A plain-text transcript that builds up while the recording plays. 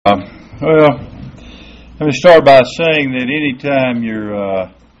Well, let me start by saying that anytime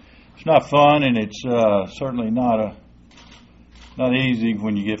it's not fun, and it's certainly not easy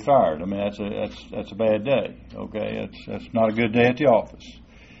when you get fired. I mean, that's a bad day. Okay, that's not a good day at the office.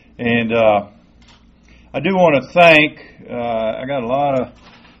 And I do want to thank.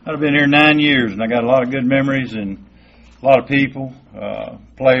 I've been here 9 years, and I got a lot of good memories and a lot of people,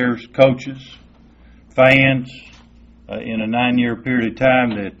 players, coaches, fans. In a 9-year period of time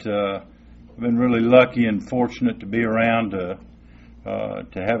that I've been really lucky and fortunate to be around to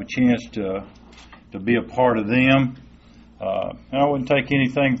have a chance to be a part of them. And I wouldn't take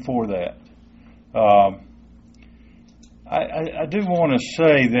anything for that. I do want to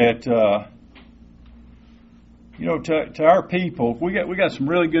say that to our people, we got some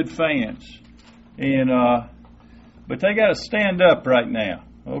really good fans, but they got to stand up right now.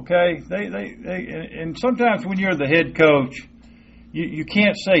 Okay, and sometimes when you're the head coach, you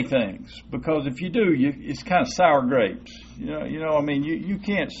can't say things, because if you do, it's kind of sour grapes. I mean, you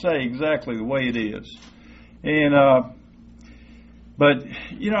can't say exactly the way it is. And but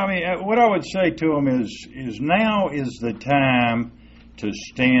I mean, what I would say to them is now is the time to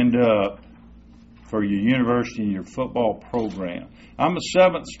stand up for your university and your football program. I'm a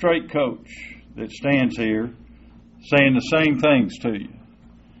 7th straight coach that stands here saying the same things to you.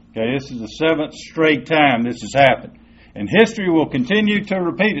 Okay, this is the 7th straight time this has happened. And history will continue to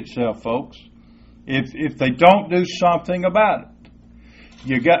repeat itself, folks, if they don't do something about it.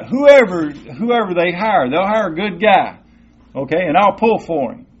 You got whoever they hire, they'll hire a good guy, okay, and I'll pull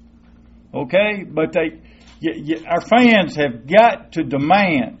for him, okay? But our fans have got to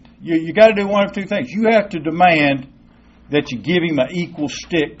demand. You got to do one of two things. You have to demand that you give him an equal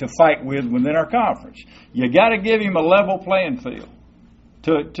stick to fight with within our conference. You got to give him a level playing field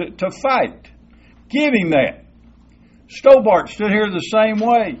to fight. Give him that. Stobart stood here the same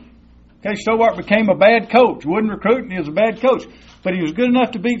way. Okay, Stobart became a bad coach. Wouldn't recruit, and he was a bad coach. But he was good enough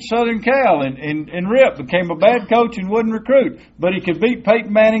to beat Southern Cal, and Rip became a bad coach and wouldn't recruit. But he could beat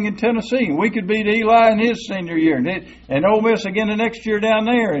Peyton Manning in Tennessee, and we could beat Eli in his senior year, and Ole Miss again the next year down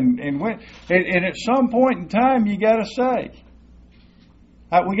there. And at some point in time, you got to say,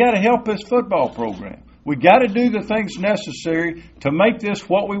 we got to help this football program. We got to do the things necessary to make this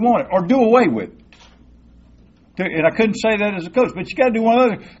what we want it, or do away with it. And I couldn't say that as a coach, but you got to do one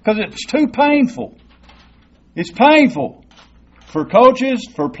other, because it's too painful. It's painful for coaches,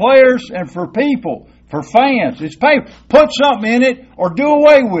 for players, and for people, for fans. It's painful. Put something in it or do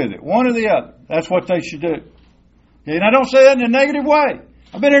away with it, one or the other. That's what they should do. Okay? And I don't say that in a negative way.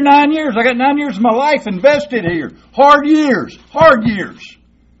 I've been here 9 years. I got 9 years of my life invested here. Hard years.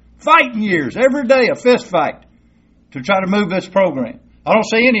 Fighting years, every day a fist fight to try to move this program. I don't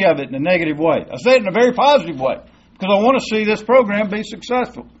say any of it in a negative way. I say it in a very positive way, because I want to see this program be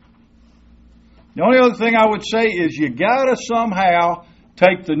successful. The only other thing I would say is you got to somehow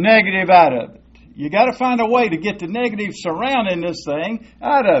take the negative out of it. You got to find a way to get the negative surrounding this thing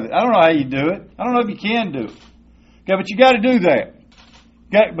out of it. I don't know how you do it. I don't know if you can do it. Okay, but you got to do that.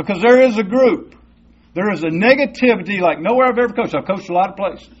 Okay, because there is a group. There is a negativity like nowhere I've ever coached. I've coached a lot of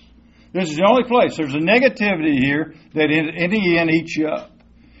places. This is the only place. There's a negativity here that in the end eats you up.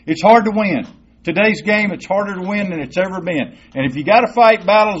 It's hard to win. Today's game, it's harder to win than it's ever been. And if you got to fight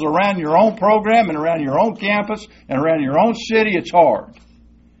battles around your own program and around your own campus and around your own city, it's hard.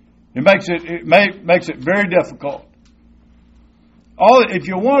 It makes it very difficult. If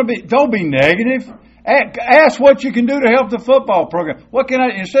you want to be, don't be negative. Ask what you can do to help the football program. What can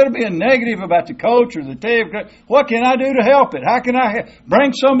I, instead of being negative about the coach or the team, what can I do to help it? How can I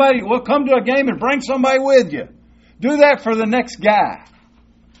bring somebody, come to a game and bring somebody with you? Do that for the next guy.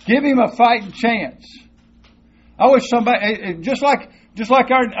 Give him a fighting chance. I wish somebody, just like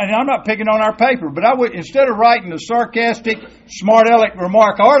and I'm not picking on our paper, but I would, instead of writing the sarcastic, smart aleck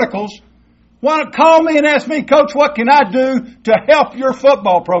remark articles, why don't call me and ask me, Coach, what can I do to help your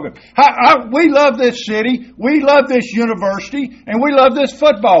football program? We love this city, we love this university, and we love this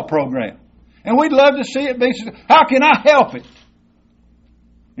football program. And we'd love to see it be successful. How can I help it?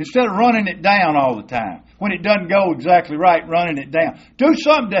 Instead of running it down all the time. When it doesn't go exactly right, running it down. Do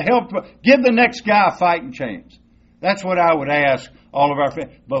something to help, give the next guy a fighting chance. That's what I would ask all of our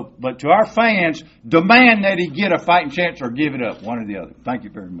fans. But to our fans, demand that he get a fighting chance or give it up, one or the other. Thank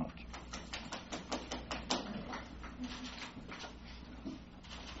you very much.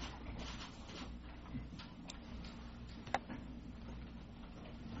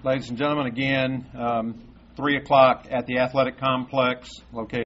 Ladies and gentlemen, again, 3 o'clock at the athletic complex located